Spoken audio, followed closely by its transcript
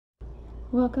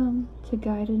Welcome to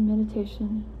Guided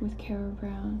Meditation with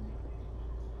Carrow.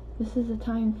 This is a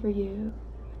time for you,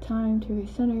 a time to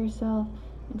recenter yourself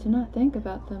and to not think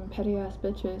about them petty ass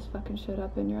bitches fucking shit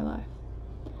up in your life.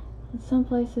 In some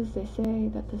places they say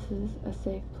that this is a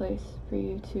safe place for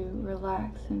you to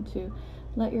relax and to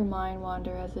let your mind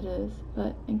wander as it is,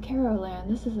 but in Carrow land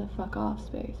this is a fuck off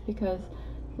space because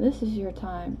this is your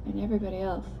time and everybody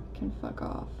else can fuck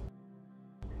off.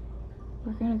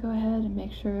 We're going to go ahead and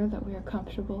make sure that we are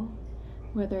comfortable,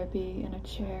 whether it be in a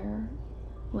chair,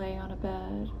 laying on a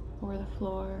bed, or the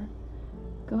floor.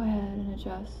 Go ahead and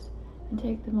adjust and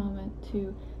take the moment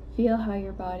to feel how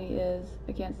your body is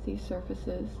against these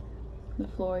surfaces. The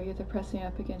floor either pressing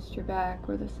up against your back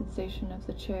or the sensation of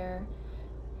the chair.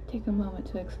 Take a moment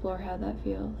to explore how that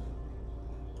feels.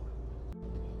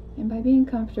 And by being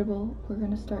comfortable, we're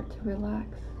going to start to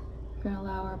relax. We're going to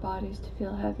allow our bodies to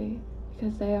feel heavy.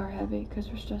 Because they are heavy, because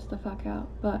we're stressed the fuck out,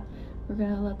 but we're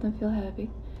going to let them feel heavy,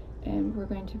 and we're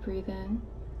going to breathe in,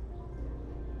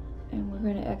 and we're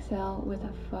going to exhale with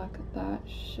a fuck that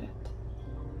shit.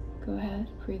 Go ahead,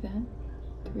 breathe in,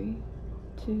 3,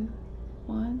 2,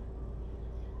 1,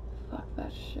 fuck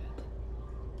that shit.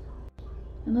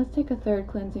 And let's take a third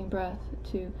cleansing breath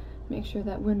to make sure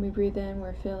that when we breathe in,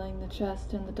 we're feeling the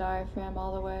chest and the diaphragm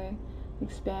all the way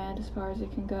expand as far as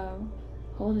it can go.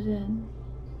 Hold it in.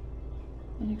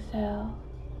 And exhale.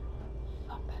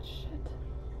 Fuck that shit.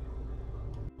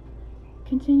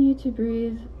 Continue to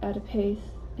breathe at a pace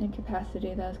and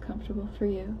capacity that is comfortable for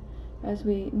you. As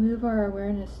we move our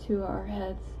awareness to our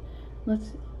heads,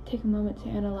 let's take a moment to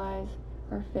analyze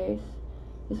our face.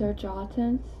 Is our jaw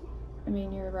tense? I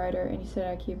mean, you're a writer and you sit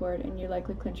at a keyboard and you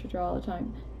likely clench your jaw all the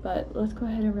time, but let's go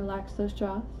ahead and relax those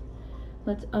jaws.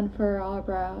 Let's unfurl our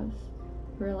brows.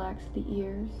 Relax the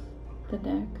ears, the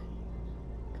neck.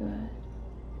 Good.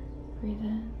 Breathe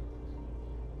in.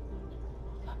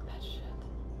 Fuck that shit.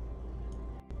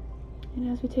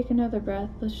 And as we take another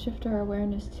breath, let's shift our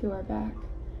awareness to our back.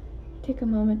 Take a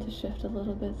moment to shift a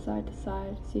little bit side to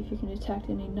side. See if you can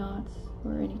detect any knots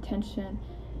or any tension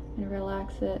and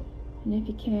relax it. And if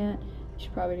you can't, you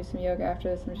should probably do some yoga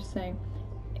after this, I'm just saying.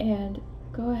 And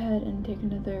go ahead and take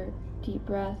another deep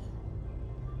breath.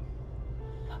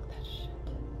 Fuck that shit.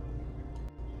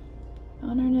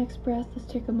 On our next breath,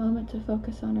 let's take a moment to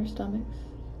focus on our stomachs.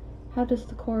 How does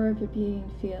the core of your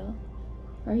being feel?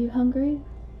 Are you hungry?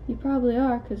 You probably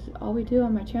are, because all we do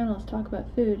on my channel is talk about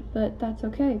food, but that's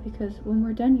okay, because when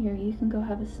we're done here, you can go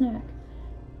have a snack.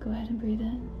 Go ahead and breathe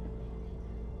in.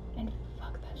 And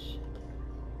fuck that shit.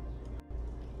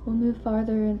 We'll move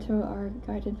farther into our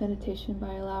guided meditation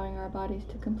by allowing our bodies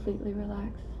to completely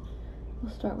relax.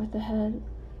 We'll start with the head,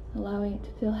 allowing it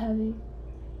to feel heavy.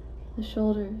 The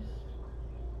shoulders,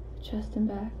 chest and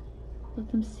back.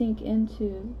 Let them sink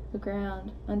into the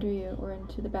ground under you or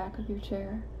into the back of your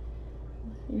chair.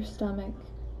 Your stomach,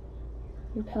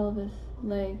 your pelvis,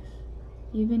 legs,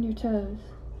 even your toes.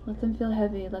 Let them feel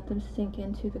heavy. Let them sink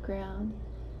into the ground.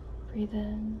 Breathe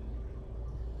in.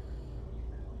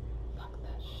 Fuck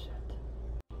that shit.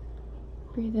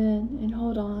 Breathe in and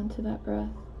hold on to that breath.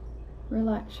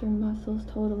 Relax your muscles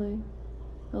totally,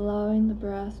 allowing the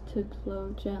breath to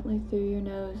flow gently through your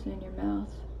nose and your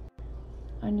mouth.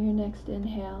 On your next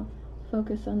inhale,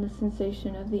 focus on the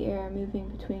sensation of the air moving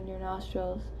between your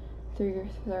nostrils through your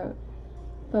throat.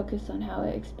 Focus on how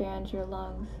it expands your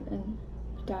lungs and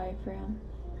diaphragm.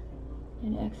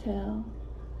 And exhale.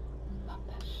 Fuck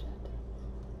that shit.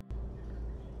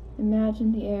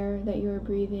 Imagine the air that you are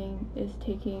breathing is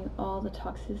taking all the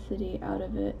toxicity out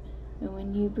of it. And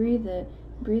when you breathe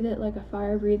it like a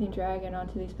fire-breathing dragon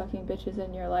onto these fucking bitches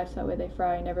in your life so that way they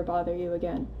fry and never bother you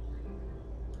again.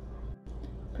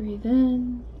 Breathe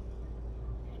in,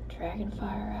 and dragon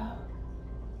fire out.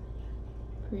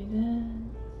 Breathe in,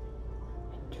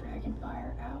 and dragon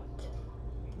fire out.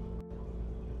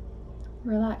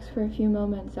 Relax for a few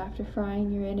moments after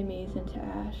frying your enemies into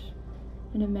ash,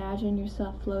 and imagine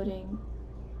yourself floating,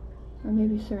 or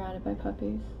maybe surrounded by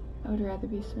puppies. I would rather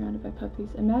be surrounded by puppies.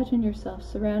 Imagine yourself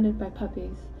surrounded by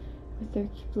puppies with their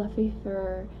fluffy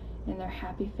fur and their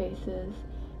happy faces,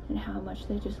 and how much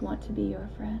they just want to be your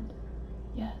friend.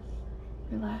 Yes,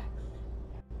 relax.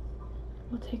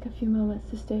 We'll take a few moments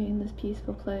to stay in this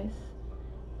peaceful place.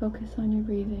 Focus on your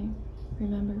breathing.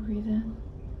 Remember, breathe in.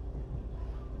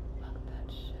 Fuck that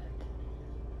shit.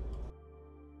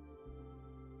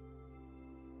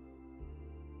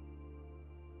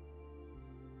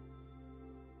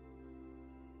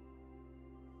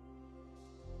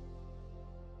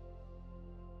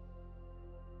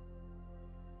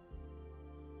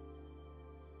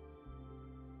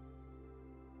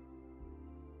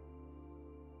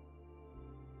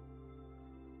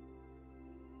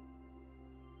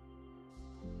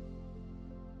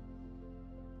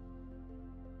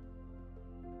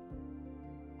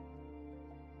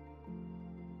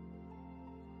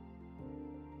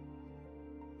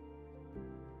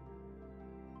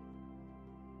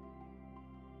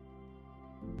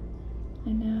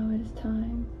 And now it is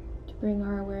time to bring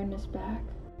our awareness back.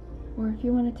 Or if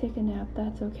you want to take a nap,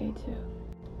 that's okay too.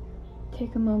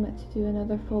 Take a moment to do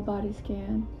another full body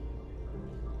scan.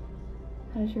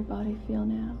 How does your body feel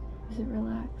now? Is it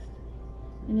relaxed?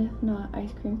 And if not,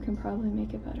 ice cream can probably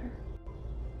make it better.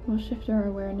 We'll shift our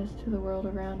awareness to the world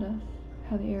around us,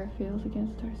 how the air feels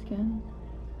against our skin,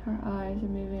 how our eyes are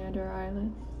moving under our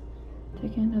eyelids.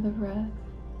 Take another breath,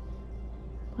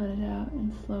 let it out,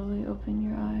 and slowly open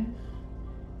your eyes,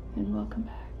 and welcome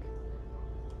back.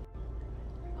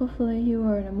 Hopefully you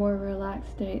are in a more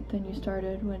relaxed state than you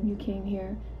started when you came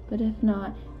here, but if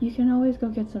not, you can always go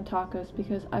get some tacos,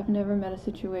 because I've never met a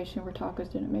situation where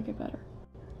tacos didn't make it better.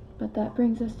 But that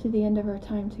brings us to the end of our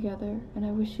time together, and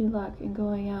I wish you luck in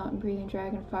going out and breathing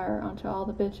dragon fire onto all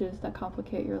the bitches that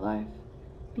complicate your life.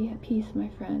 Be at peace, my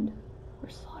friend, or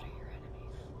slaughter.